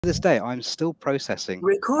this day, I'm still processing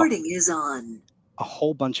Recording is on. a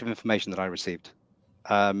whole bunch of information that I received.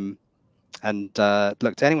 Um, and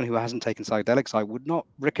look, to anyone who hasn't taken psychedelics, I would not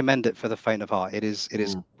recommend it for the faint of heart. It is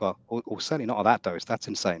Mm. well, or certainly not at that dose. That's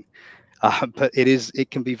insane. But it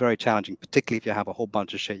can be very challenging, particularly if you have a whole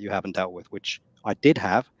bunch of shit you haven't dealt with, which I did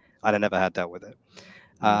have, and I never had dealt with it.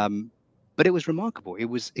 Mm. But it was remarkable. It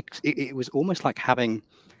was almost like having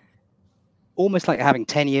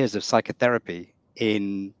 10 years of psychotherapy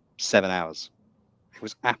in 7 hours. It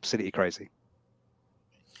was absolutely crazy.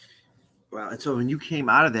 Well, and so when you came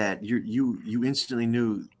out of that, you instantly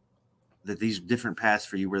knew that these different paths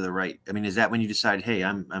for you were the right. I mean, is that when you decided, hey,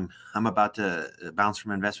 I'm about to bounce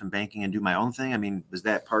from investment banking and do my own thing? I mean, was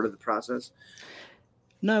that part of the process?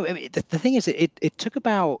 No, I mean, the thing is, it took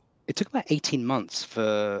about 18 months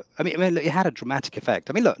for. I mean, look, it had a dramatic effect.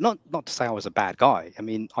 I mean, look, not to say I was a bad guy. I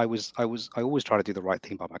mean, I always try to do the right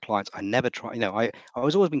thing by my clients. I never try. I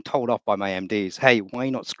was always being told off by my MDs, hey, why are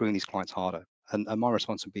you not screwing these clients harder? And my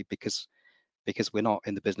response would be because we're not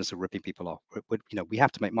in the business of ripping people off. We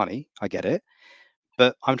have to make money. I get it,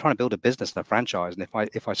 but I'm trying to build a business and a franchise. And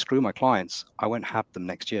if I screw my clients, I won't have them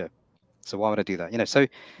next year. So why would I do that? So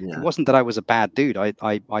it Yeah. wasn't that I was a bad dude. I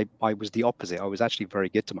was the opposite. I was actually very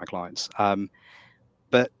good to my clients.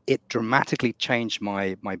 But it dramatically changed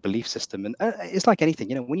my belief system. And it's like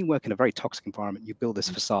anything, when you work in a very toxic environment, you build this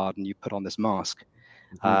facade and you put on this mask.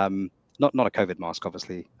 Hmm. Not a COVID mask,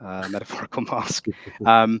 obviously, metaphorical mask.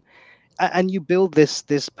 Um, and you build this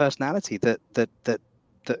personality that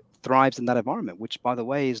thrives in that environment, which, by the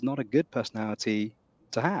way, is not a good personality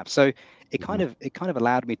to have. So it kind of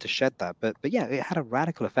allowed me to shed that. But yeah, it had a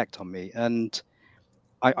radical effect on me. And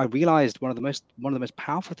I realized one of the most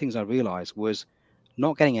powerful things I realized was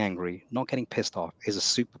not getting angry, not getting pissed off is a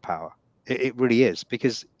superpower. It really is,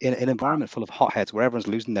 because in an Wow. environment full of hotheads where everyone's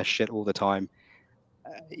losing their shit all the time,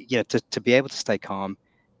 to be able to stay calm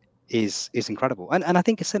is incredible. And I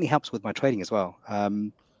think it certainly helps with my trading as well.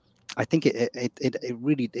 I think it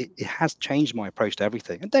really it has changed my approach to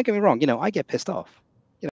everything. And don't get me wrong, I get pissed off.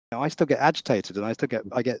 I still get agitated, and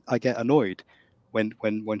I get annoyed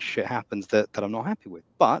when shit happens that I'm not happy with.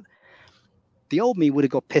 But the old me would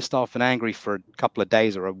have got pissed off and angry for a couple of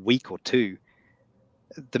days or a week or two.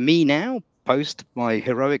 The me now, post my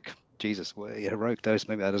heroic, Jesus, heroic dose,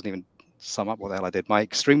 maybe that doesn't even sum up what the hell I did. My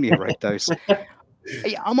extremely heroic dose.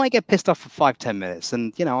 Yeah, I might get pissed off for 5-10 minutes,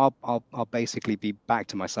 and I'll basically be back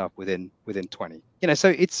to myself within 20.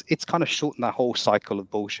 So it's kind of shortened that whole cycle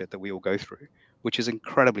of bullshit that we all go through, which is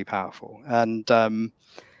incredibly powerful. And to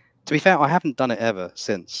be fair, I haven't done it ever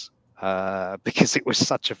since, because it was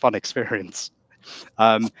such a fun experience.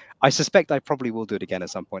 I suspect I probably will do it again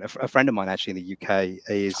at some point. A friend of mine, actually, in the UK,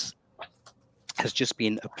 has just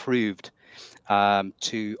been approved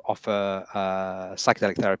to offer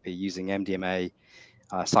psychedelic therapy using MDMA,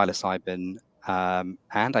 psilocybin,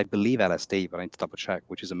 and I believe LSD, but I need to double check,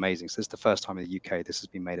 which is amazing. So this is the first time in the UK this has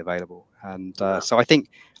been made available. And Wow. so I think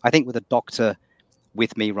with a doctor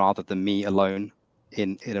with me rather than me alone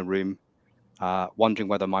in a room, wondering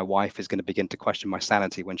whether my wife is going to begin to question my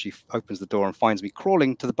sanity when she opens the door and finds me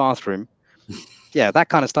crawling to the bathroom. Yeah, that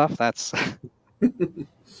kind of stuff. That's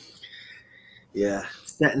Yeah.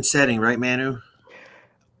 Set and setting, right, Manu?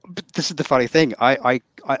 But this is the funny thing.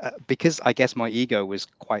 Because I guess my ego was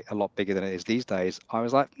quite a lot bigger than it is these days. I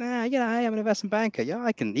was like, nah, I am an investment banker. Yeah,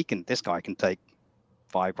 this guy can take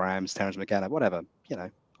 5 grams, Terence McKenna, whatever.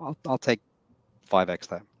 I'll take 5x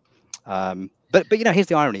there. But here's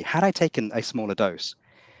the irony. Had I taken a smaller dose,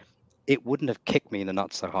 it wouldn't have kicked me in the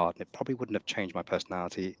nuts so hard, and it probably wouldn't have changed my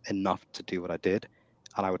personality enough to do what I did,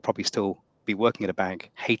 and I would probably still be working at a bank,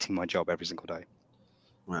 hating my job every single day.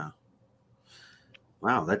 Wow.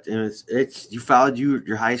 Wow. It's you followed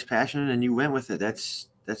your highest passion and you went with it. That's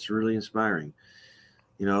really inspiring.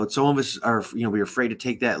 Some of us are, we're afraid to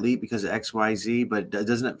take that leap because of XYZ, but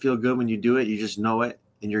doesn't it feel good when you do it? You just know it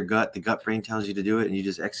in your gut. The gut brain tells you to do it and you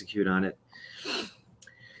just execute on it.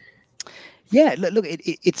 Yeah, look,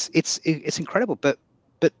 it's incredible, but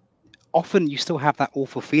often you still have that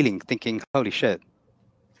awful feeling, thinking, "Holy shit,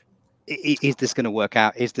 is this going to work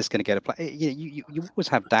out? Is this going to get a play?" You always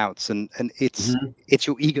have doubts, and it's Hmm. it's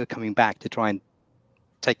your ego coming back to try and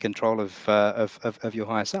take control of your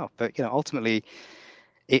higher self. But ultimately,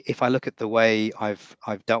 if I look at the way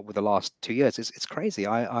I've dealt with the last 2 years, it's crazy.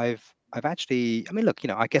 I've actually, I mean, look,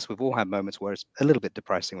 I guess we've all had moments where it's a little bit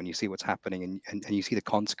depressing when you see what's happening, and you see the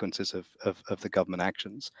consequences of the government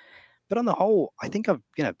actions. But on the whole, I think I've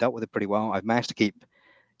dealt with it pretty well. I've managed to keep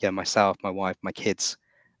myself, my wife, my kids,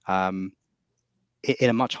 um, in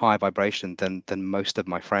a much higher vibration than most of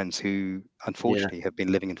my friends who Yeah. unfortunately have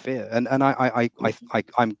been living in fear. And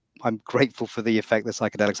I'm grateful for the effect that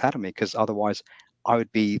psychedelics had on me, because otherwise I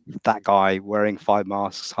would be that guy wearing 5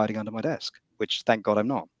 masks hiding under my desk, which thank God I'm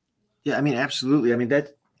not. Yeah, I mean, absolutely. I mean, that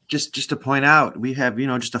just to point out, we have,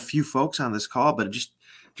 just a few folks on this call, but just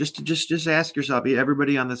ask yourself,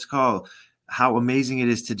 everybody on this call, how amazing it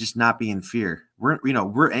is to just not be in fear.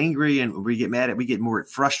 We're angry and we get more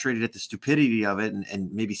frustrated at the stupidity of it,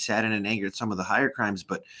 and maybe saddened and angry at some of the higher crimes.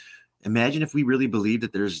 But imagine if we really believed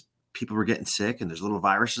that there's people were getting sick and there's little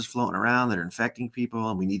viruses floating around that are infecting people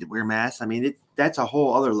and we need to wear masks. I mean, that's a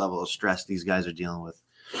whole other level of stress these guys are dealing with,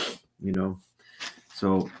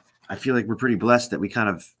 So I feel like we're pretty blessed that we kind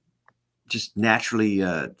of just naturally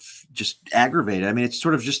just aggravate. I mean, it's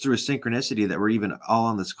sort of just through a synchronicity that we're even all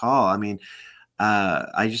on this call. I mean,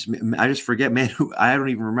 I just forget, man. I don't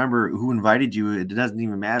even remember who invited you. It doesn't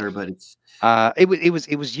even matter. But it's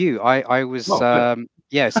it was you. I was good.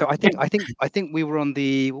 yeah. So I think we were on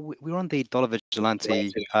the Dollar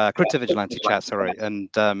Vigilante Crypto Vigilante chat. Sorry, and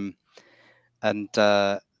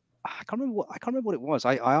I can't remember what it was.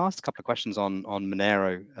 I asked a couple of questions on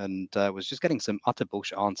Monero, and was just getting some utter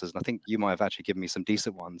bullshit answers. And I think you might have actually given me some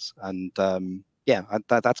decent ones. And yeah,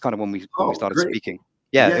 that's kind of when we started Great. speaking.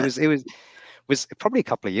 Yeah, Yeah. it was probably a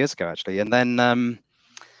couple of years ago actually. And then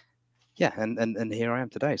yeah, and here I am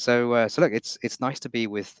today. So so look, it's nice to be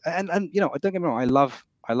with, and don't get me wrong, I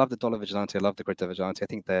love the Dollar Vigilante, I love the Crypto Vigilante. I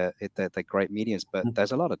think they're great mediums, but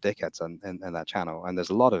there's a lot of dickheads in that channel, and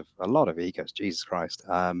there's a lot of egos. Jesus Christ.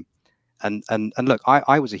 And look,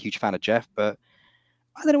 I was a huge fan of Jeff, but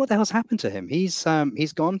I don't know what the hell's happened to him. He's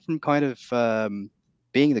gone from kind of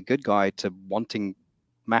being the good guy to wanting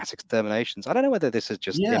mass exterminations. I don't know whether this is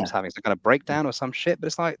just him Yeah. having some kind of breakdown or some shit, but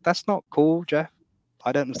it's like, that's not cool, Jeff.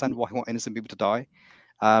 I don't understand why you want innocent people to die.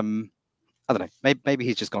 I don't know. Maybe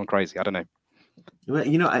he's just gone crazy. I don't know. Well,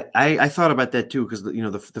 I thought about that too, because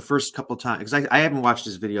the first couple of times, because I haven't watched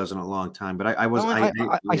his videos in a long time, but I was No,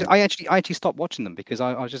 yeah. I actually stopped watching them because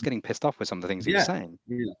I was just getting pissed off with some of the things he was Yeah.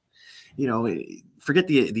 saying. Forget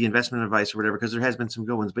the investment advice or whatever, because there has been some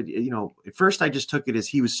good ones. But at first I just took it as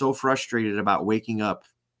he was so frustrated about waking up,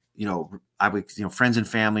 I would friends and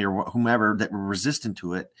family or whomever that were resistant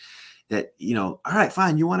to it. That all right,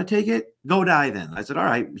 fine, you want to take it, go die then. I said, all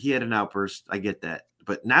right. He had an outburst. I get that,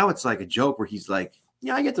 but now it's like a joke where he's like,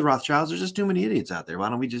 yeah, I get the Rothschilds. There's just too many idiots out there. Why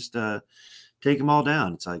don't we just take them all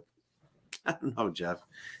down? It's like, I don't know, Jeff.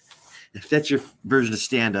 If that's your version of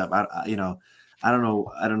stand up, I don't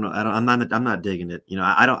know. I'm not digging it.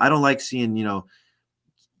 I don't like seeing,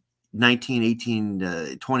 19, 18,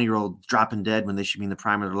 20-year-olds dropping dead when they should be in the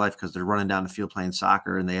prime of their life because they're running down the field playing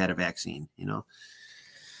soccer and they had a vaccine,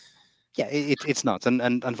 Yeah, it's nuts, and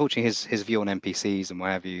unfortunately, his view on NPCs and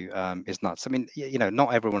what have you is nuts. I mean,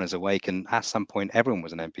 not everyone is awake, and at some point, everyone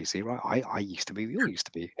was an NPC, right? I used to be, we all used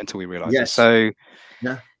to be, until we realized it. Yes. So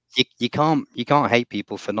Yeah. you can't hate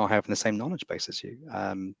people for not having the same knowledge base as you.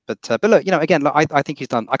 But look, again, look, I think he's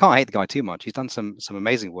done. I can't hate the guy too much. He's done some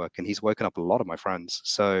amazing work, and he's woken up a lot of my friends.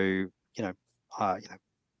 So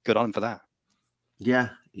good on him for that. Yeah.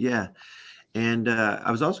 Yeah. And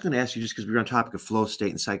I was also going to ask you, just because we were on topic of flow state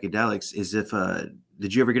and psychedelics, is if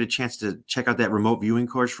did you ever get a chance to check out that remote viewing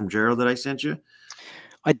course from Gerald that I sent you?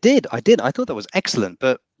 I did. I thought that was excellent,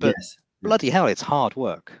 but Yes. bloody hell, it's hard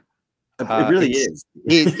work. It really is.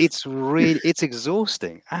 It's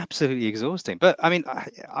exhausting, absolutely exhausting. But I mean,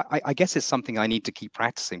 I guess it's something I need to keep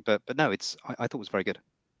practicing. But no, I thought it was very good.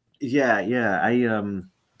 Yeah.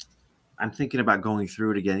 I'm thinking about going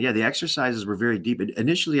through it again. Yeah, the exercises were very deep.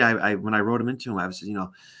 Initially, I when I wrote them into him, I was,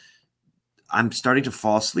 I'm starting to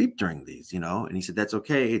fall asleep during these, and he said, that's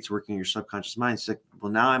okay. It's working your subconscious mind. He's like,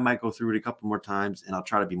 well, now I might go through it a couple more times and I'll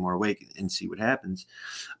try to be more awake and see what happens.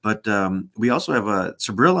 But we also have a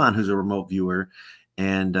Sabril on, who's a remote viewer.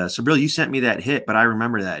 And Sabril, you sent me that hit, but I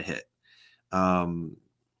remember that hit. Sabril,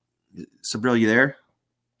 you there?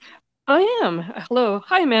 I am. Hello.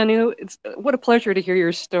 Hi, Manu. It's what a pleasure to hear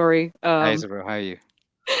your story. Hey, Sabril, how are you?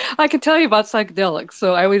 I can tell you about psychedelics.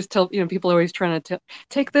 So I always tell, people are always trying to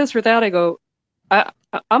take this or that. I go,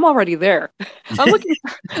 I'm already there. I'm looking.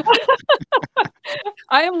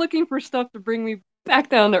 I am looking for stuff to bring me back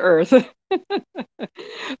down to earth.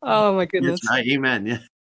 Oh my goodness. That's right. Amen.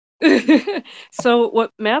 Yeah. So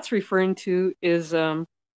what Matt's referring to is,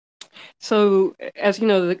 so as you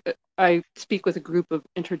know, I speak with a group of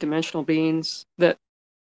interdimensional beings that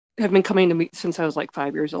have been coming to me since I was like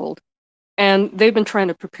 5 years old. And they've been trying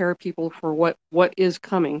to prepare people for what is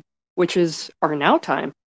coming, which is our now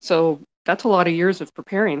time. So that's a lot of years of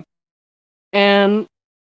preparing. And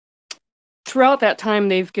throughout that time,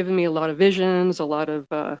 they've given me a lot of visions, a lot of,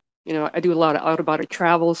 I do a lot of out-of-body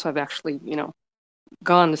travel, so I've actually,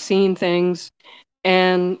 gone to seeing things.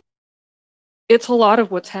 And it's a lot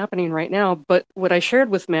of what's happening right now. But what I shared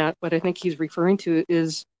with Matt, what I think he's referring to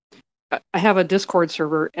is I have a Discord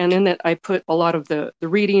server, and in it I put a lot of the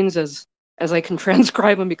readings as I can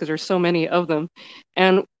transcribe them because there's so many of them.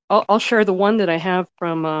 And I'll share the one that I have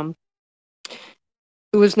from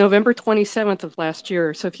it was November 27th of last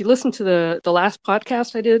year. So if you listen to the last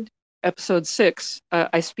podcast I did, episode 6,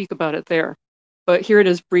 I speak about it there. But here it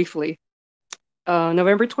is briefly.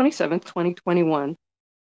 November 27th, 2021.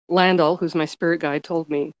 Landal, who's my spirit guide, told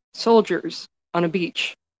me, soldiers on a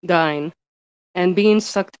beach, dying, and being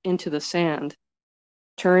sucked into the sand,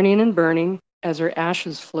 turning and burning as their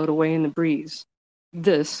ashes float away in the breeze.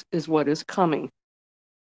 This is what is coming.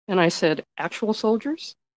 And I said, actual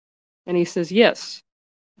soldiers? And he says, yes,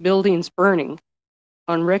 buildings burning,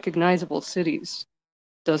 unrecognizable cities.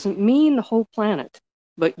 Doesn't mean the whole planet,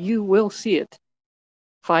 but you will see it.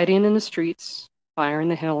 Fighting in the streets, fire in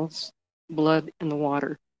the hills, blood in the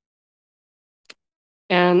water.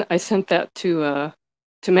 And I sent that to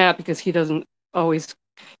Matt because he doesn't always,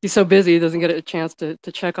 he's so busy, he doesn't get a chance to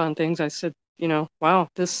check on things. I said, wow,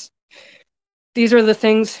 these are the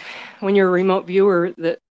things when you're a remote viewer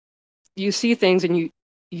that you see things and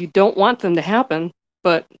you don't want them to happen,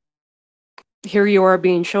 but here you are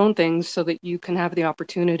being shown things so that you can have the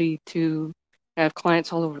opportunity to have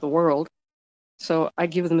clients all over the world. So I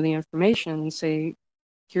give them the information and say,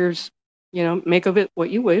 here's, make of it what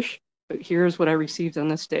you wish, but here's what I received on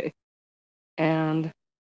this day. And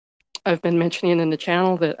I've been mentioning in the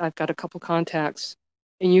channel that I've got a couple contacts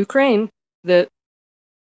in Ukraine that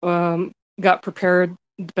got prepared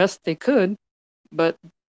the best they could, but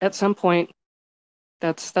at some point,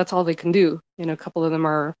 that's all they can do. A couple of them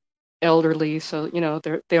are elderly, so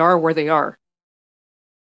they are where they are.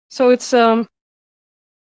 So it's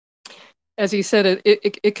as you said,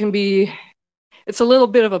 it can be. It's a little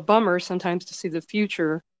bit of a bummer sometimes to see the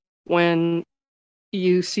future when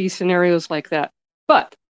you see scenarios like that.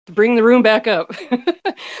 But to bring the room back up,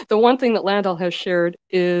 the one thing that Landal has shared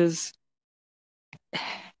is,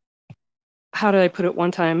 how did I put it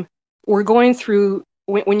one time? We're going through,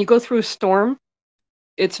 when you go through a storm,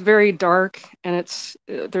 it's very dark and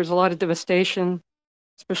there's a lot of devastation,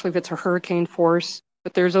 especially if it's a hurricane force,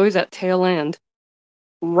 but there's always that tail end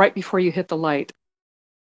right before you hit the light.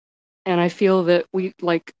 And I feel that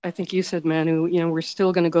like I think you said, Manu, we're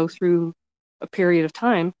still going to go through a period of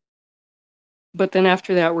time, but then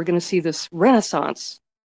after that, we're going to see this renaissance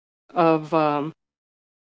of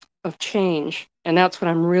change. And that's what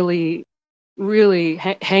I'm really, really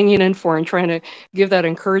hanging in for and trying to give that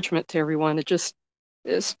encouragement to everyone to just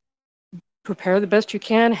prepare the best you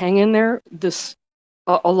can, hang in there.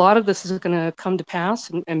 A lot of this is going to come to pass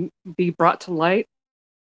and be brought to light.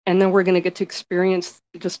 And then we're going to get to experience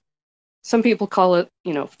just, some people call it,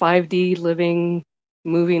 5D living,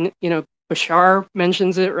 moving, Bashar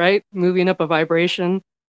mentions it, right? Moving up a vibration.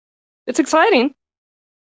 It's exciting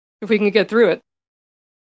if we can get through it.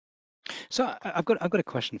 So I've got a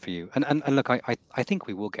question for you, and look, I think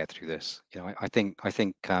we will get through this. I think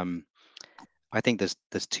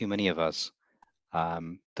there's too many of us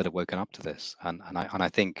that have woken up to this, and I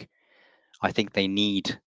think they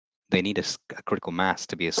need a critical mass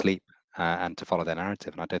to be asleep and to follow their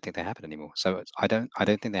narrative, and I don't think they have it anymore. So I don't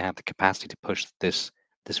think they have the capacity to push this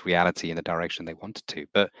reality in the direction they wanted to.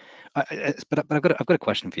 But I've got a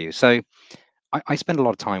question for you. So I spend a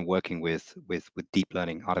lot of time working with deep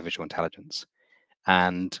learning, artificial intelligence,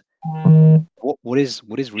 and what is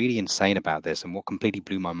really insane about this, and what completely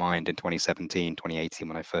blew my mind in 2017, 2018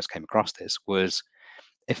 when I first came across this, was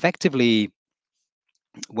effectively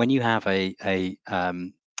when you have a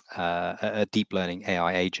deep learning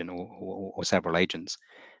AI agent or several agents,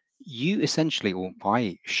 you essentially, or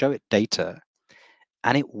I show it data,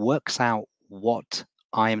 and it works out what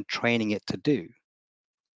I am training it to do.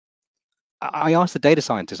 I ask the data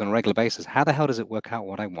scientists on a regular basis, how the hell does it work out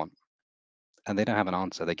what I want? And they don't have an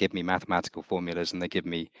answer. They give me mathematical formulas and they give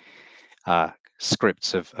me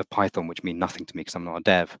scripts of Python, which mean nothing to me because I'm not a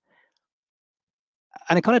dev.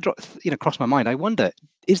 And it kind of crossed my mind. I wonder,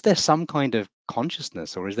 is there some kind of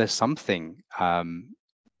consciousness, or is there something?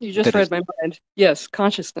 You just read my mind. Yes,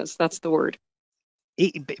 consciousness. That's the word.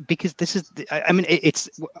 Because this is, I mean,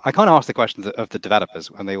 I can't ask the question of the developers,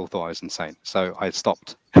 and they all thought I was insane. So I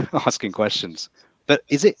stopped asking questions. But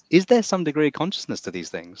is there some degree of consciousness to these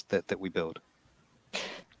things that we build?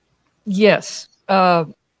 Yes.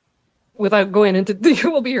 Without going into,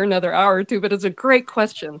 we'll be here another hour or two, but it's a great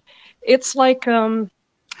question. It's like,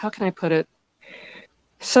 how can I put it?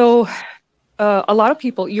 So a lot of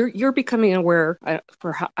people, you're becoming aware I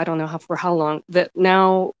don't know for how long, that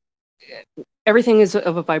now everything is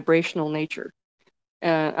of a vibrational nature.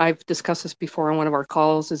 I've discussed this before on one of our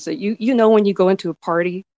calls, is that you know when you go into a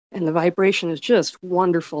party and the vibration is just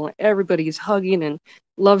wonderful, and everybody's hugging and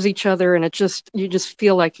loves each other, and you just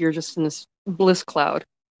feel like you're just in this bliss cloud.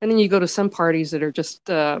 And then you go to some parties that are just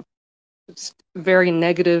very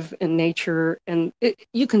negative in nature, and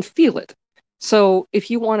you can feel it. So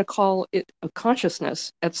if you want to call it a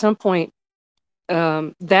consciousness, at some point,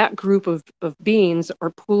 that group of beings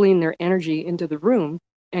are pulling their energy into the room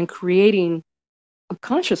and creating a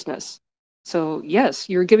consciousness. So yes,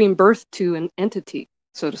 you're giving birth to an entity,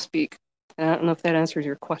 so to speak. I don't know if that answers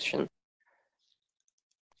your question.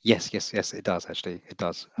 Yes, yes, yes, it does actually. It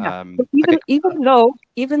does. Yeah. But Okay. even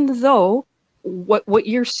though what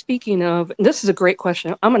you're speaking of, and this is a great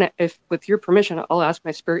question. I'm gonna, if with your permission, I'll ask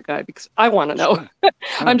my spirit guide because I want to know. Sure. No,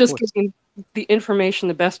 I'm of just course. giving the information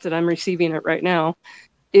the best that I'm receiving it right now.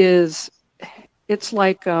 Is it's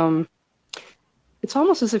like it's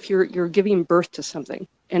almost as if you're giving birth to something,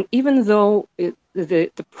 and even though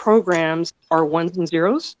the programs are ones and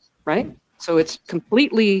zeros, right? So it's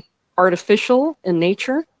completely artificial in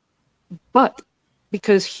nature, but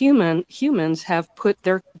because humans have put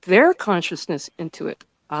their consciousness into it.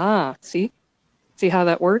 Ah, see how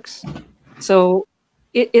that works? So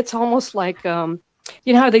it's almost like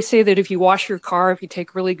you know how they say that if you wash your car, if you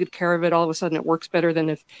take really good care of it, all of a sudden it works better than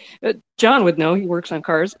if John would know, he works on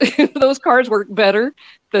cars. Those cars work better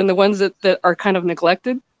than the ones that are kind of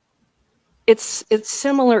neglected. It's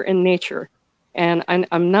similar in nature. And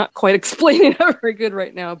I'm not quite explaining it very good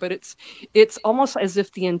right now, but it's almost as if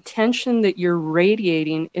the intention that you're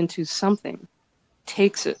radiating into something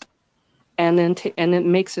takes it and then and it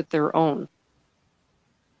makes it their own.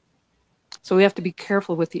 So we have to be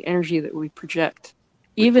careful with the energy that we project.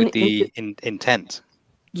 Even With the intent.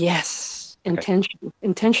 yes, Okay. intention.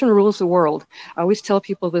 Intention rules the world. I always tell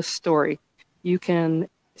people this story. You can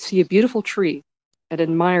see a beautiful tree and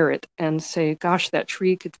admire it and say, gosh, that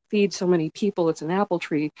tree could feed so many people. It's an apple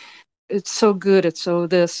tree. It's so good. It's so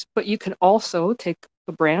this. But you can also take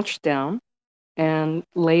a branch down and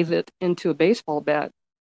lay it into a baseball bat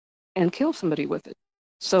and kill somebody with it.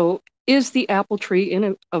 So is the apple tree in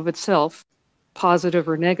and of itself positive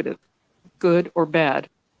or negative, good or bad?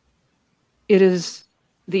 It is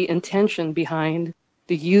the intention behind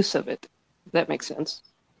the use of it. If that makes sense.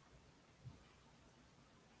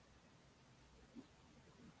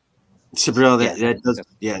 Sabril, Yeah. that does,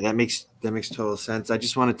 yeah, that makes total sense. I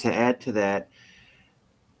just wanted to add to that.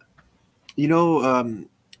 You know,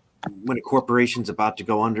 when a corporation's about to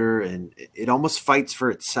go under, and it almost fights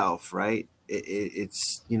for itself, right?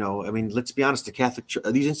 It's, you know, I mean, let's be honest, the Catholic Church,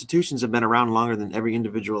 these institutions have been around longer than every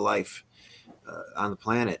individual life on the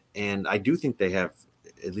planet, and I do think they have,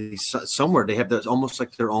 at least somewhere, they have those almost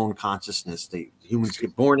like their own consciousness. Humans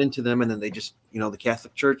get born into them, and then they just, you know, the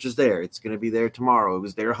Catholic Church is there. It's going to be there tomorrow. It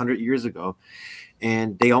was there 100 years ago,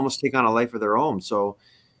 and they almost take on a life of their own. So,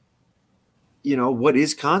 you know, what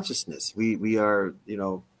is consciousness? We are, you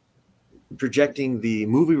know, projecting the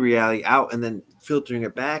movie reality out and then filtering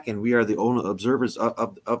it back, and we are the only observers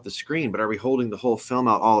of the screen. But are we holding the whole film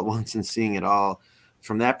out all at once and seeing it all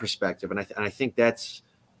from that perspective? And I think that's,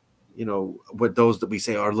 you know, what those that we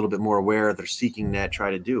say are a little bit more aware, they're seeking that,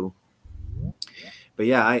 try to do. But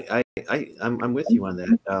yeah, I'm with you on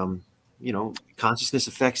that. You know, consciousness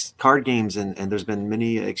affects card games, and there's been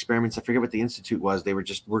many experiments. I forget what the institute was. They were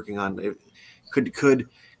just working on it. Could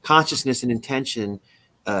consciousness and intention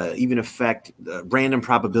even affect random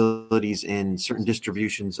probabilities in certain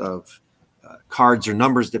distributions of cards or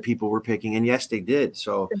numbers that people were picking? And yes, they did.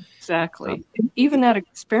 So Exactly. Even that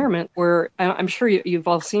experiment where I'm sure you've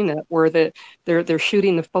all seen it, where they're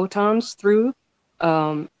shooting the photons through,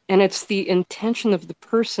 and it's the intention of the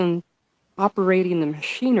person operating the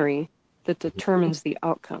machinery that determines the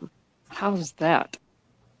outcome. How's that?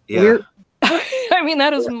 yeah. I mean,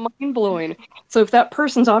 that is mind blowing. So if that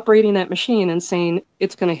person's operating that machine and saying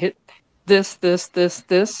it's going to hit this,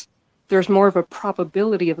 there's more of a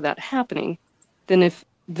probability of that happening than if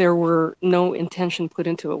there were no intention put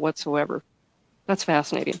into it whatsoever. That's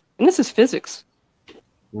fascinating. And this is physics.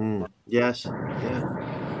 Yes. Yeah.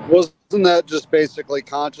 Wasn't that just basically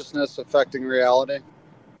consciousness affecting reality?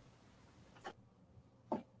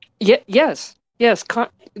 Yeah, yes.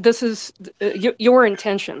 This is your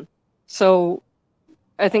intention. So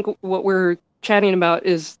I think what we're chatting about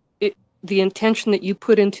is the intention that you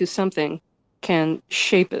put into something can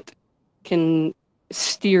shape it, can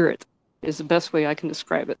steer it, is the best way I can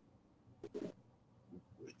describe it.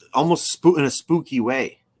 Almost in a spooky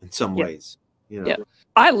way in some Yeah. ways. You know. Yeah,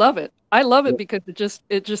 I love it. I love it because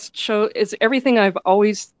it just shows it's everything I've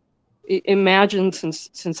always imagined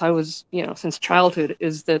since I was, since childhood,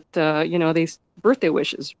 is that these birthday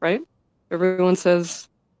wishes, right? Everyone says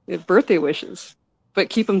birthday wishes, but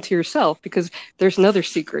keep them to yourself, because there's another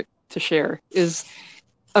secret to share. Is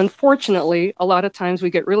unfortunately, a lot of times we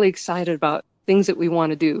get really excited about things that we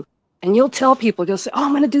want to do, and you'll tell people, you'll say, "Oh,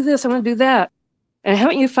 I'm going to do this, I'm going to do that." And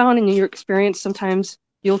haven't you found in your experience sometimes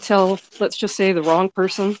you'll tell, let's just say, the wrong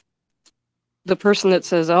person, the person that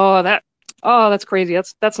says, "Oh, that's crazy.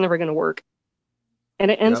 That's never going to work,"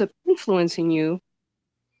 and it ends Yep. up influencing you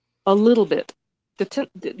a little bit.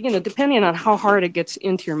 Depending on how hard it gets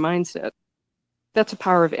into your mindset. That's a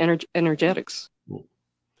power of energetics.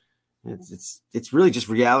 It's really just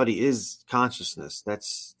reality is consciousness.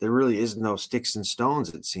 There really is no sticks and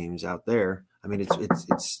stones, it seems, out there. I mean,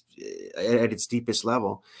 it's at its deepest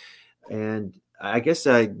level. And I guess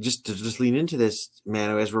just to lean into this,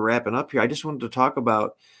 Manu, as we're wrapping up here, I just wanted to talk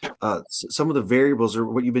about some of the variables or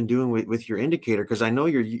what you've been doing with your indicator, because I know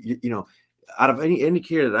you know, out of any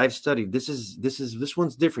indicator that I've studied, this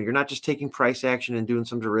one's different. You're not just taking price action and doing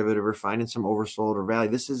some derivative or finding some oversold or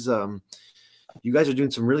value. This is you guys are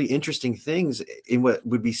doing some really interesting things in what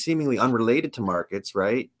would be seemingly unrelated to markets,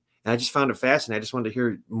 right? And I just found it fascinating. I just wanted to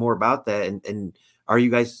hear more about that. And are you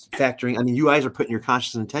guys factoring? I mean, you guys are putting your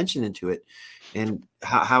conscious intention into it, and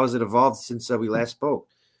how has it evolved since we last spoke?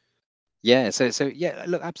 Yeah, so yeah,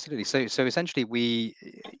 look, absolutely. So essentially,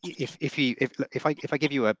 if I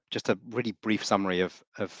give you just a really brief summary of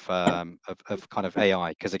kind of AI,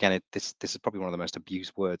 because again, this is probably one of the most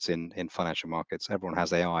abused words in financial markets. Everyone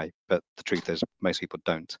has AI, but the truth is most people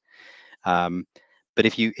don't. Um, but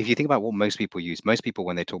if you think about what most people use, most people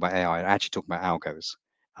when they talk about AI are actually talking about algos,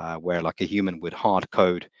 where like a human would hard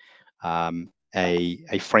code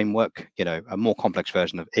a framework, a more complex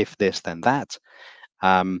version of if this then that.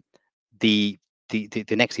 Um, the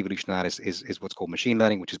the next evolution of that is what's called machine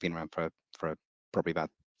learning, which has been around for probably about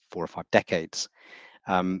 4 or 5 decades.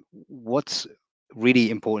 What's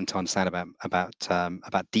really important to understand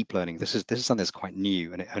about deep learning, this is something that's quite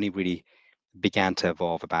new, and it only really began to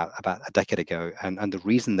evolve about a decade ago. And the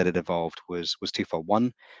reason that it evolved was twofold.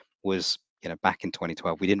 One was, back in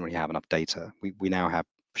 2012 we didn't really have enough data. We now have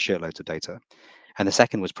shitloads of data. And the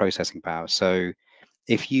second was processing power. So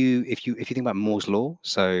if you think about Moore's law,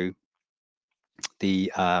 so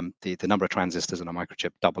the number of transistors in a microchip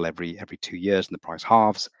double every 2 years and the price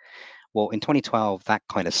halves. Well, in 2012, that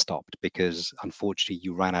kind of stopped because unfortunately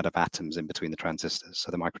you ran out of atoms in between the transistors,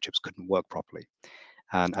 so the microchips couldn't work properly.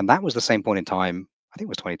 And that was the same point in time, I think it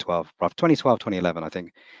was 2012, 2012, 2011, I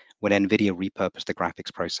think, when NVIDIA repurposed the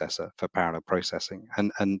graphics processor for parallel processing.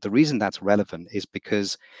 And the reason that's relevant is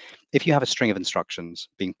because if you have a string of instructions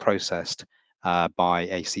being processed by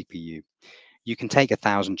a CPU, you can take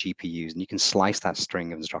 1,000 GPUs and you can slice that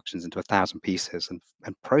string of instructions into 1,000 pieces and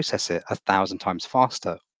process it 1,000 times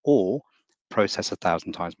faster, or process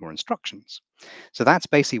 1,000 times more instructions. So that's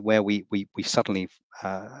basically where we suddenly,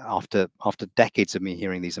 after decades of me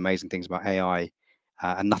hearing these amazing things about AI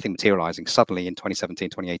and nothing materializing, suddenly in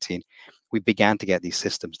 2017, 2018, we began to get these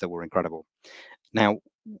systems that were incredible. Now,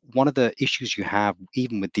 one of the issues you have,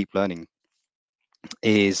 even with deep learning,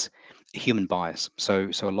 is human bias. So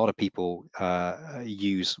a lot of people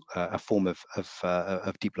use a form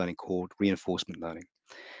of deep learning called reinforcement learning.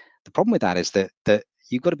 The problem with that is that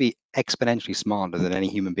you've got to be exponentially smarter than any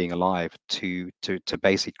human being alive to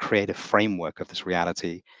basically create a framework of this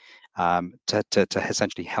reality, to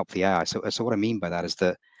essentially help the AI. So what I mean by that is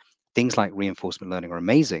that things like reinforcement learning are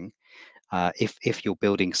amazing if you're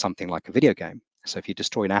building something like a video game. So if you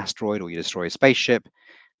destroy an asteroid or you destroy a spaceship,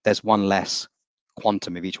 there's one less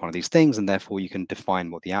quantum of each one of these things, and therefore you can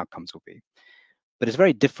define what the outcomes will be. But it's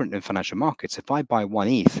very different in financial markets. If I buy one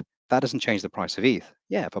ETH, that doesn't change the price of ETH.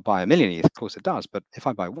 Yeah, if I buy a million ETH, of course it does. But if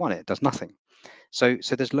I buy one, it does nothing. So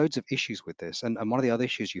there's loads of issues with this. And one of the other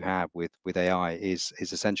issues you have with AI is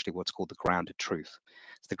essentially what's called the grounded truth.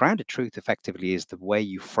 So the grounded truth effectively is the way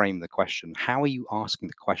you frame the question. How are you asking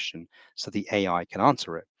the question so the AI can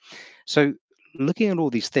answer it? So looking at all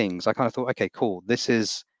these things, I kind of thought, okay, cool.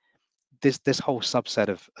 This whole subset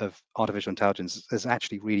of artificial intelligence is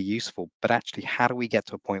actually really useful, but actually, how do we get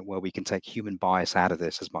to a point where we can take human bias out of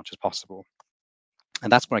this as much as possible?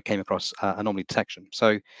 And that's where I came across anomaly detection.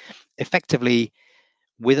 So effectively,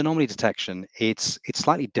 with anomaly detection, it's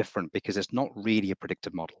slightly different because it's not really a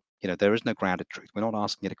predictive model. There is no grounded truth. We're not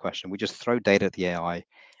asking it a question. We just throw data at the AI,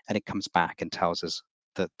 and it comes back and tells us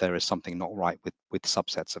that there is something not right with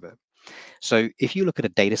subsets of it. So if you look at a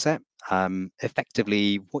data set,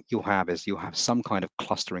 effectively what you'll have is you'll have some kind of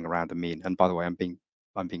clustering around the mean. And by the way, I'm being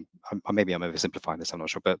maybe I'm oversimplifying this, I'm not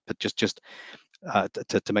sure, but just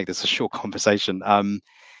to make this a short conversation.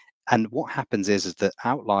 And what happens is that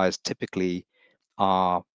outliers typically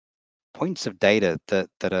are points of data that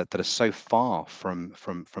are so far from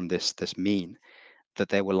this mean that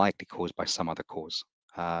they were likely caused by some other cause.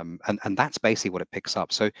 And that's basically what it picks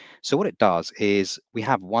up. So what it does is we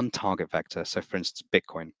have one target vector. So for instance,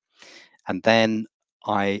 Bitcoin, and then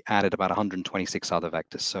I added about 126 other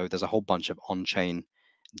vectors. So there's a whole bunch of on-chain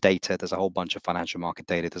data. There's a whole bunch of financial market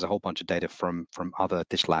data. There's a whole bunch of data from other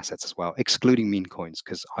digital assets as well, excluding meme coins,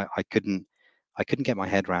 because I couldn't get my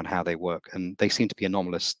head around how they work, and they seem to be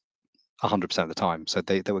anomalous 100% of the time. So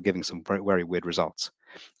they were giving some very, very weird results.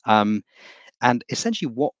 And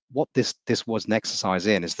essentially what this was an exercise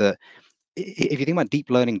in is that if you think about deep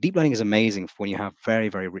learning is amazing for when you have very,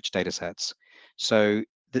 very rich data sets. So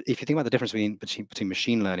if you think about the difference between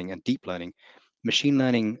machine learning and deep learning, machine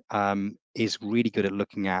learning is really good at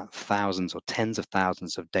looking at thousands or tens of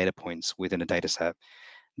thousands of data points within a data set.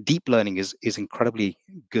 Deep learning is incredibly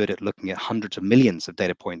good at looking at hundreds of millions of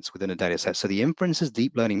data points within a data set. So the inferences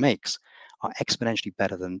deep learning makes are exponentially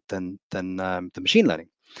better than the machine learning.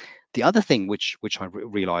 The other thing which I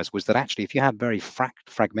realized was that actually, if you have very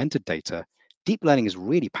fragmented data, deep learning is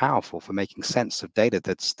really powerful for making sense of data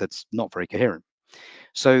that's not very coherent.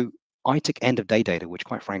 So I took end of day data, which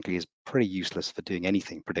quite frankly is pretty useless for doing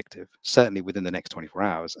anything predictive, certainly within the next 24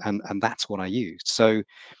 hours, and that's what I used. So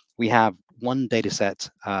we have one data set,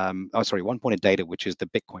 one point of data, which is the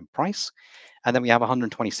Bitcoin price, and then we have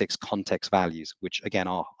 126 context values, which again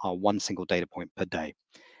are one single data point per day.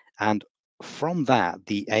 And from that,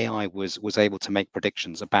 the AI was able to make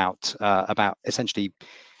predictions about essentially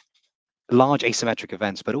large asymmetric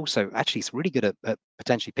events, but also actually it's really good at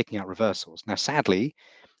potentially picking out reversals. Now, sadly,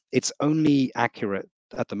 it's only accurate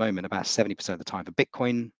at the moment about 70% of the time. For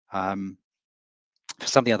Bitcoin, for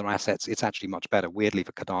some of the other assets, it's actually much better. Weirdly,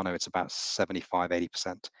 for Cardano, it's about 75,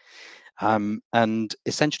 80%. And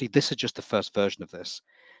essentially, this is just the first version of this.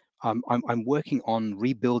 I'm working on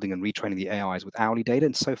rebuilding and retraining the AIs with hourly data,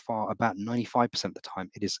 and so far, about 95% of the time,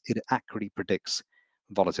 it accurately predicts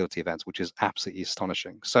volatility events, which is absolutely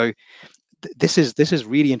astonishing. So this is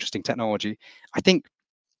really interesting technology.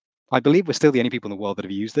 I believe we're still the only people in the world that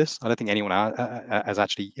have used this. I don't think anyone has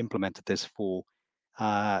actually implemented this for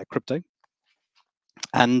crypto.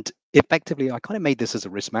 And effectively, I kind of made this as a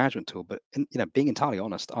risk management tool. But being entirely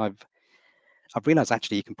honest, I've realized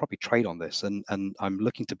actually you can probably trade on this, and I'm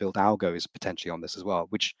looking to build algos potentially on this as well,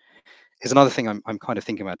 which is another thing I'm kind of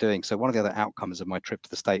thinking about doing. So one of the other outcomes of my trip to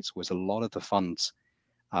the States was a lot of the funds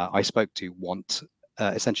I spoke to want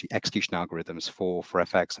essentially execution algorithms for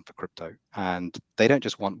FX and for crypto, and they don't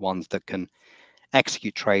just want ones that can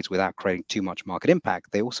execute trades without creating too much market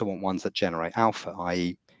impact. They also want ones that generate alpha,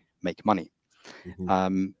 i.e., make money.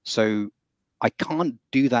 So I can't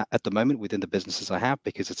do that at the moment within the businesses I have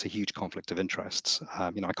because it's a huge conflict of interests.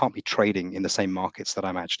 I can't be trading in the same markets that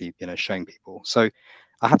I'm actually, showing people. So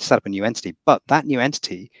I have to set up a new entity, but that new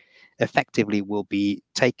entity effectively will be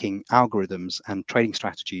taking algorithms and trading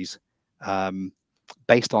strategies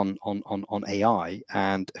based on AI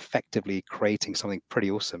and effectively creating something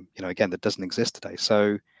pretty awesome. Again, that doesn't exist today.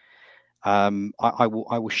 So I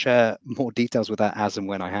will share more details with that as and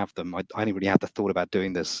when I have them. I only really had the thought about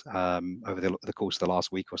doing this over the course of the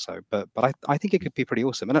last week or so, but I think it could be pretty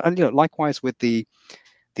awesome. And likewise with the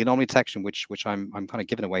anomaly detection, which I'm kind of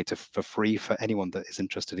giving away for free for anyone that is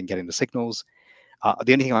interested in getting the signals.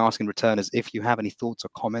 The only thing I ask in return is if you have any thoughts or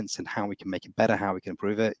comments on how we can make it better, how we can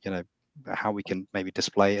improve it, how we can maybe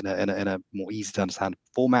display it in a more easy to understand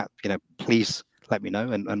format, please let me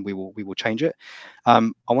know, and we will change it.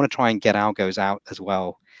 I want to try and get algos out as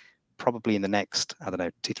well, probably in the next,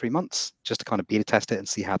 2-3 months, just to kind of beta test it and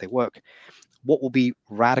see how they work. What will be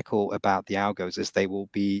radical about the algos is they will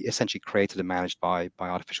be essentially created and managed by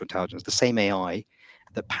artificial intelligence. The same AI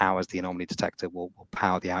that powers the anomaly detector will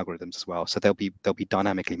power the algorithms as well. So they'll be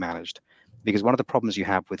dynamically managed. Because one of the problems you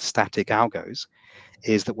have with static algos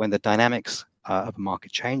is that when the dynamics of a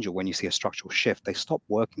market change or when you see a structural shift, they stop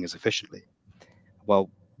working as efficiently. Well,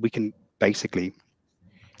 we can basically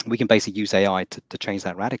use AI to change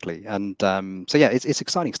that radically. And so yeah, it's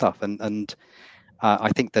exciting stuff. And I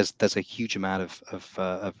think there's a huge amount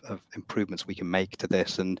of improvements we can make to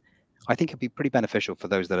this, and I think it'd be pretty beneficial for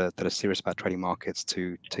those that are serious about trading markets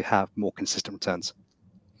to have more consistent returns.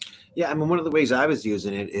 Yeah, I mean, one of the ways I was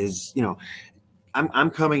using it is, I'm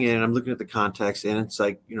coming in and I'm looking at the context, and it's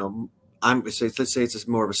like, let's say it's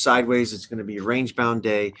more of a sideways. It's going to be a range bound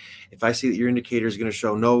day. If I see that your indicator is going to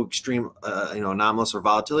show no extreme, anomalous or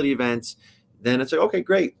volatility events, then it's like, okay,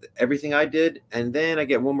 great, everything I did, and then I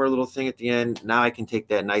get one more little thing at the end. Now I can take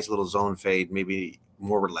that nice little zone fade, maybe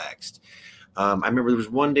more relaxed. I remember there was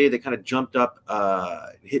one day that kind of jumped up,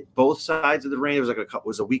 hit both sides of the range. It was like it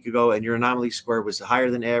was a week ago, and your anomaly score was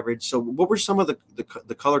higher than average. So, what were some of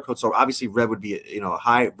the color codes? So, obviously, red would be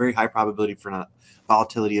a very high probability for a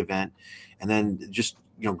volatility event, and then just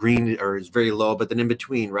green or is very low, but then in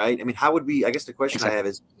between, right? I mean, how would we? I guess the question I have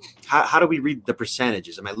is, how do we read the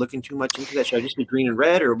percentages? Am I looking too much into that? Should I just be green and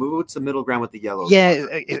red, or what's the middle ground with the yellows? Yeah,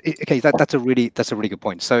 okay, that's a really good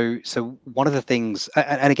point. So one of the things,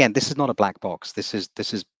 and again, this is not a black box. This is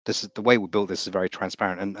the way we built this is very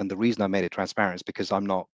transparent, and the reason I made it transparent is because I'm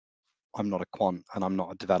not a quant and I'm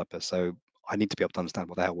not a developer, so I need to be able to understand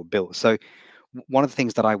what the hell we're built. So one of the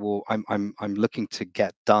things that I'm looking to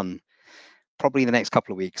get done probably in the next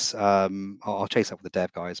couple of weeks. I'll chase up with the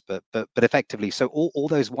dev guys, but effectively, so all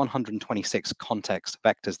those 126 context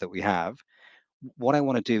vectors that we have, what I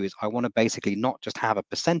want to do is I want to basically not just have a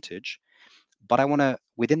percentage, but I want to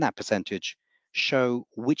within that percentage show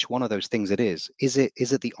which one of those things it is. Is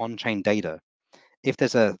it the on-chain data? If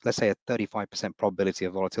there's let's say a 35% probability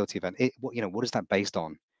of volatility event, what is that based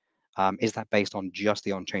on? Is that based on just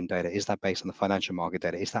the on-chain data? Is that based on the financial market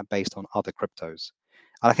data? Is that based on other cryptos?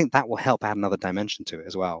 And I think that will help add another dimension to it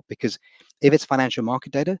as well. Because if it's financial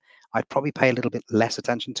market data, I'd probably pay a little bit less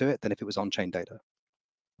attention to it than if it was on-chain data.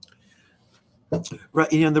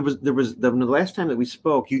 Right. There was the last time that we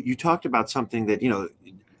spoke, you talked about something that,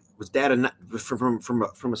 was data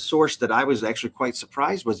from a source that I was actually quite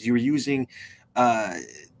surprised was you were using the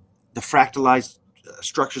fractalized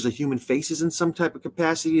structures of human faces in some type of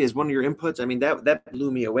capacity as one of your inputs. I mean, that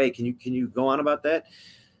blew me away. Can you go on about that?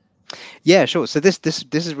 Yeah, sure. So this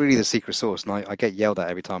is really the secret sauce, and I get yelled at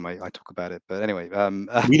every time I talk about it. But anyway,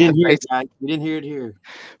 we didn't hear it, guys. We didn't hear it here.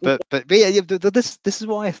 But yeah, this is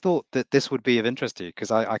why I thought that this would be of interest to you, because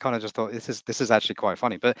I kind of just thought this is actually quite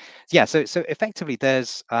funny. But yeah, so effectively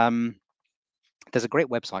there's a great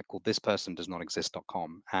website called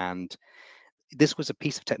thispersondoesnotexist.com, and this was a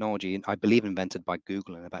piece of technology I believe invented by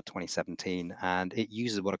Google in about 2017, and it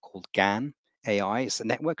uses what are called GAN AI. It's a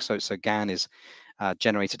network. So GAN is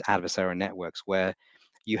generated adversarial networks, where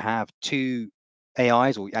you have two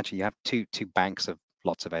AIs, or actually you have two banks of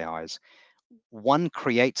lots of AIs. One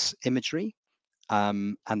creates imagery,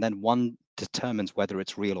 and then one determines whether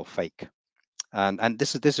it's real or fake. And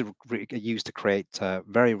this is used to create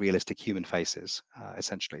very realistic human faces,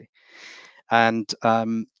 essentially. And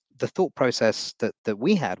the thought process that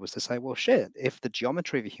we had was to say, well, shit, if the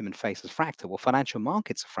geometry of a human face is fractal, well, financial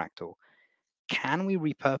markets are fractal. Can we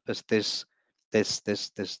repurpose this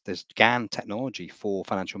GAN technology for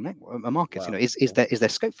financial markets? Wow. Is there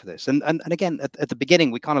scope for this? And again, at the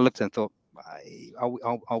beginning, we kind of looked and thought,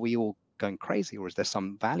 are we all going crazy, or is there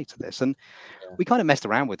some value to this? And we kind of messed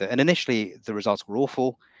around with it. And initially, the results were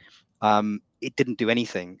awful. It didn't do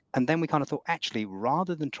anything. And then we kind of thought, actually,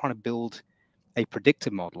 rather than trying to build a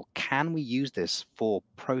predictive model, can we use this for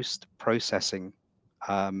processing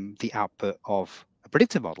the output of a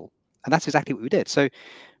predictive model? And that's exactly what we did. So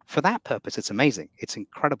for that purpose, it's amazing. It's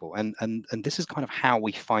incredible. And this is kind of how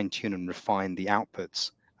we fine tune and refine the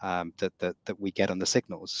outputs that we get on the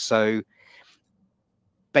signals. So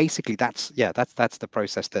basically that's the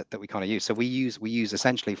process that we kind of use. So we use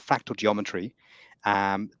essentially fractal geometry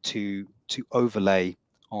to overlay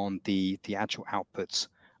on the actual outputs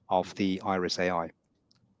of the Iris AI.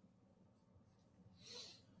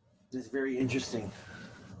 It's very interesting.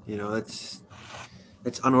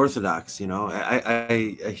 That's unorthodox.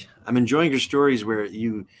 I'm enjoying your stories where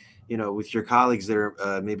with your colleagues that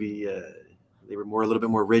are maybe they were a little bit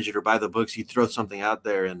more rigid or by the books. You throw something out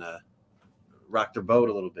there and rock their boat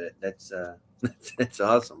a little bit. That's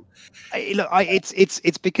awesome.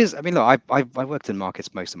 It's because I mean, look, I worked in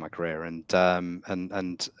markets most of my career, and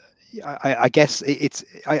I guess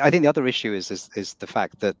I think the other issue is the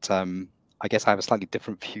fact that I guess I have a slightly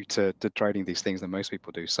different view to trading these things than most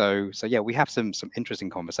people do. So yeah, we have some interesting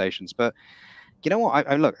conversations. But you know what?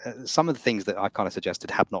 I look, some of the things that I've kind of suggested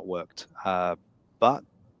have not worked. But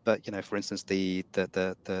for instance, the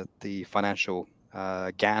financial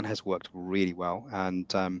GAN has worked really well,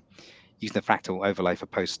 and using the fractal overlay for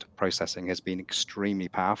post processing has been extremely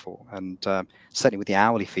powerful, and certainly with the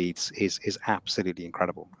hourly feeds is absolutely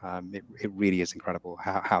incredible. It really is incredible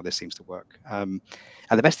how this seems to work. And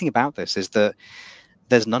the best thing about this is that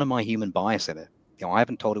there's none of my human bias in it. I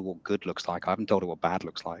haven't told it what good looks like. I haven't told it what bad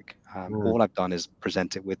looks like. All I've done is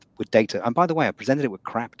present it with data. And by the way, I presented it with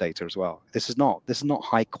crap data as well. This is not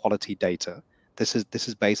high quality data. This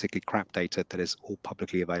is basically crap data that is all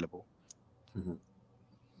publicly available. Mm-hmm.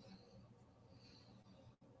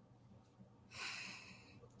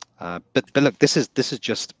 But look, this is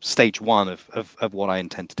just stage one of what I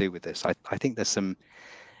intend to do with this. I think there's some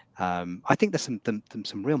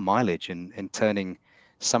some real mileage in turning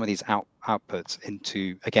some of these outputs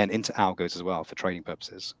into algos as well for trading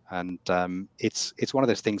purposes. And it's one of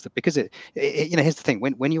those things that, because here's the thing,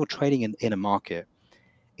 when you're trading in a market,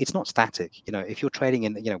 it's not static. If you're trading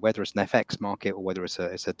in, whether it's an FX market or whether it's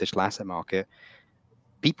a digital asset market,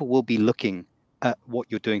 people will be looking at what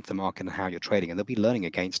you're doing to the market and how you're trading, and they'll be learning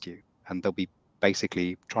against you, and they'll be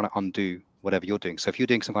basically trying to undo whatever you're doing. So if you're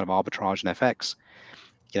doing some kind of arbitrage in FX,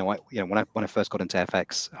 when I first got into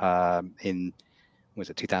FX in, was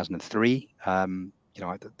it 2003?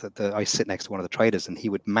 I sit next to one of the traders, and he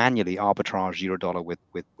would manually arbitrage euro dollar with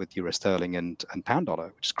euro sterling and pound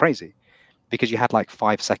dollar, which is crazy, because you had like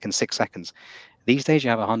 5 seconds, 6 seconds. These days you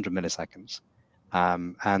have 100 milliseconds.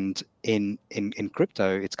 And in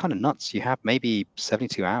crypto, it's kind of nuts. You have maybe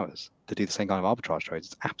 72 hours to do the same kind of arbitrage trades.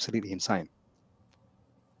 It's absolutely insane.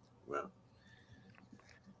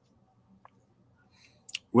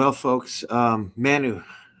 Well, folks, Manu,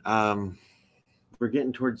 we're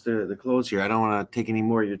getting towards the close here. I don't want to take any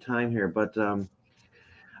more of your time here, but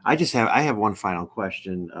I have one final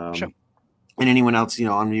question. Sure. And anyone else,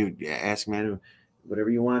 on mute, ask Manu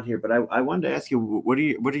whatever you want here. But I wanted to ask you, what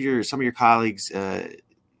are some of your colleagues? I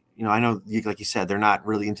know, like you said, they're not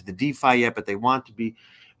really into the DeFi yet, but they want to be.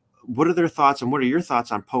 What are their thoughts, and what are your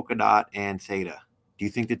thoughts on Polkadot and Theta? Do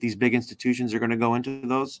you think that these big institutions are going to go into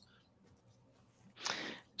those?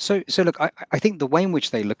 So look, I think the way in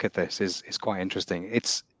which they look at this is quite interesting.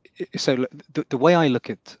 So the way I look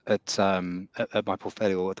at my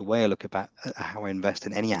portfolio, or the way I look at how I invest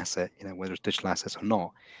in any asset, whether it's digital assets or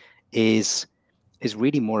not, is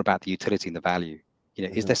really more about the utility and the value.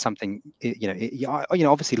 Is there something,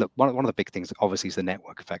 obviously, look, one of the big things obviously is the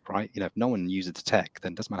network effect, right? If no one uses the tech,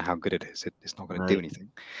 then it doesn't matter how good it is, it's not going to do anything.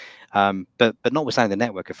 But notwithstanding the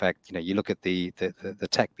network effect, you look at the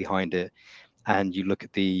tech behind it, and you look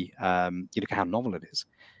at you look at how novel it is.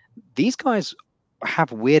 These guys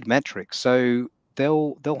have weird metrics, so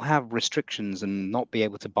they'll have restrictions and not be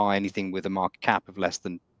able to buy anything with a market cap of less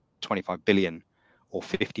than 25 billion or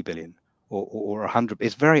 50 billion or 100.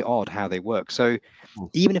 It's very odd how they work. So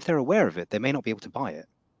even if they're aware of it, they may not be able to buy it.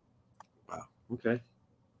 Wow. Okay.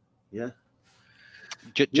 Yeah.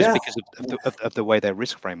 Just because of the way their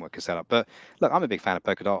risk framework is set up. But look, I'm a big fan of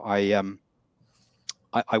Polkadot.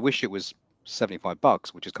 I wish it was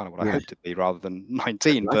 $75, which is kind of what I hoped it to be, rather than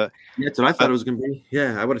 19. But that's what I thought it was going to be.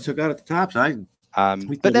 Yeah, I would have took out at the top. So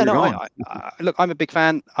but no, look, I'm a big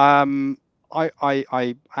fan. I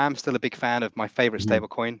am still a big fan of my favorite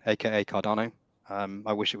stablecoin, aka Cardano.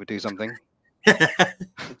 I wish it would do something.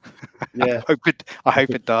 Yeah, I hope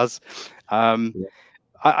it does.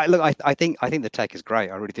 I think the tech is great.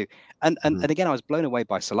 I really do. And again, I was blown away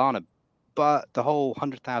by Solana, but the whole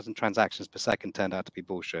 100,000 transactions per second turned out to be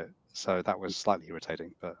bullshit. So that was slightly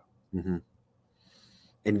irritating. But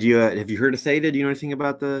and do you have you heard of Theta? Do you know anything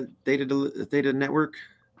about the Theta network?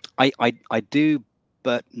 I do,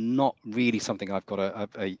 but not really something I've got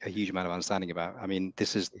a huge amount of understanding about. I mean,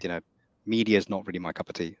 this is, media is not really my cup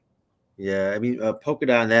of tea. Yeah, I mean,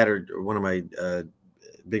 Polkadot and that are one of my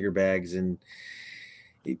bigger bags, and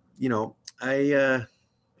I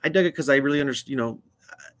dug it because I really understand,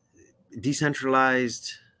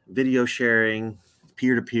 decentralized video sharing,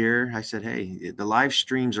 peer-to-peer. I said, hey, the live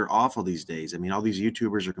streams are awful these days. I mean, all these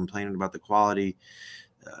YouTubers are complaining about the quality.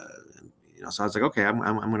 So I was like, okay, I'm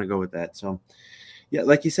going to go with that. So, yeah,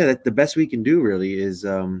 like you said, the best we can do really is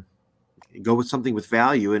go with something with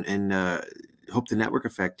value and hope the network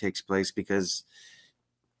effect takes place, because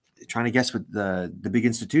trying to guess what the big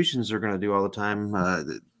institutions are going to do all the time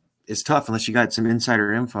is tough unless you got some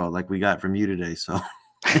insider info like we got from you today. So.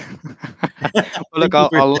 Well, look,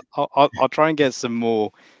 I'll try and get some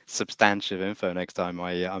more substantive info next time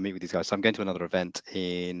I meet with these guys. So I'm going to another event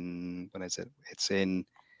when is it? I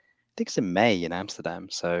think it's in May in Amsterdam.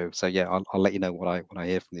 So yeah, I'll let you know what I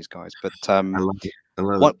hear from these guys. But I love it.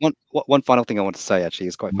 One final thing I want to say, actually,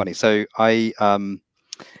 is quite funny. So I'm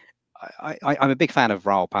a big fan of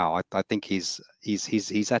Raoul Pal. I think he's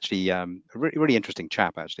actually a really interesting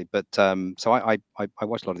chap, actually. But so I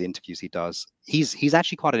watch a lot of the interviews he does. He's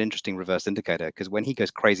actually quite an interesting reverse indicator, because when he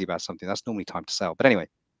goes crazy about something, that's normally time to sell. But anyway,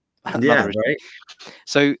 yeah, right.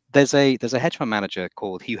 So there's a hedge fund manager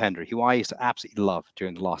called Hugh Hendry, who I used to absolutely love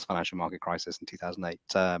during the last financial market crisis in 2008,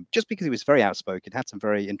 just because he was very outspoken, had some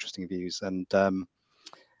very interesting views, and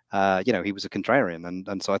he was a contrarian,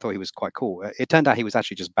 and so I thought he was quite cool. It turned out he was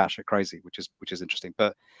actually just batshit crazy, which is interesting.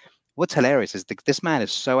 But what's hilarious is this man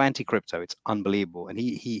is so anti-crypto, it's unbelievable, and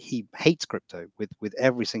he hates crypto with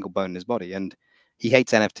every single bone in his body. And he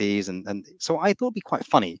hates NFTs, and so I thought it'd be quite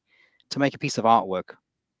funny to make a piece of artwork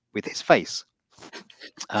with his face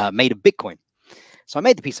made of Bitcoin. So I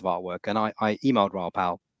made the piece of artwork, and I emailed Raoul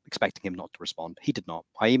Pal expecting him not to respond. He did not.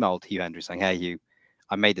 I emailed Hugh Hendry saying, "Hey, Hugh,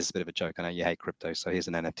 I made this a bit of a joke. I know you hate crypto, so here's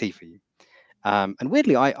an NFT for you." And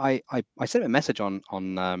weirdly, I sent him a message on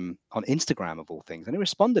Instagram of all things, and he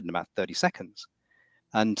responded in about 30 seconds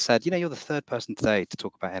and said, "You know, you're the third person today to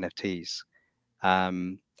talk about NFTs."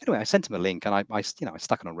 Anyway, I sent him a link, and I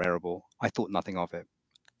stuck on a Rarible. I thought nothing of it.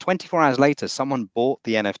 24 hours later, someone bought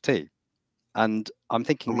the NFT. And I'm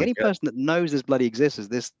thinking Oh the my only God. person that knows this bloody exists is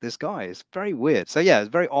this guy. It's very weird. So yeah, it's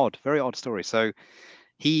very odd story. So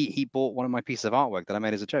he bought one of my pieces of artwork that I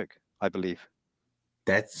made as a joke, I believe.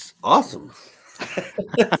 That's awesome.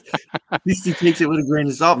 At least he takes it with a grain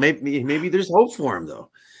of salt. Maybe there's hope for him though.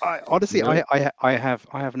 Honestly, You know? I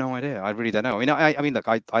have no idea. I really don't know. I mean, look,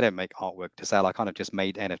 I don't make artwork to sell. I kind of just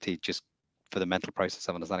made NFT just for the mental process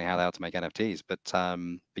of understanding how to make NFTs. But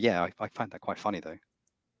yeah, I find that quite funny though.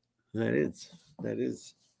 That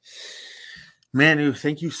is. Manu,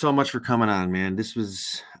 thank you so much for coming on, man. This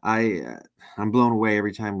was I'm blown away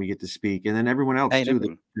every time we get to speak, and then everyone else Hey, too no that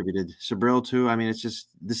problem. contributed. Sabril too. I mean, it's just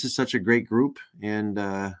this is such a great group, and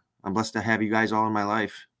I'm blessed to have you guys all in my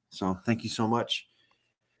life. So thank you so much.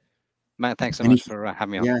 Matt, thanks so much for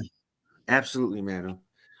having me on. Yeah, absolutely, Manu.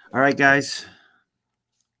 All right, guys.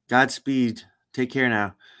 Godspeed. Take care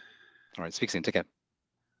now. All right, speak soon. Take care.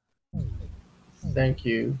 Thank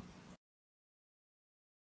you.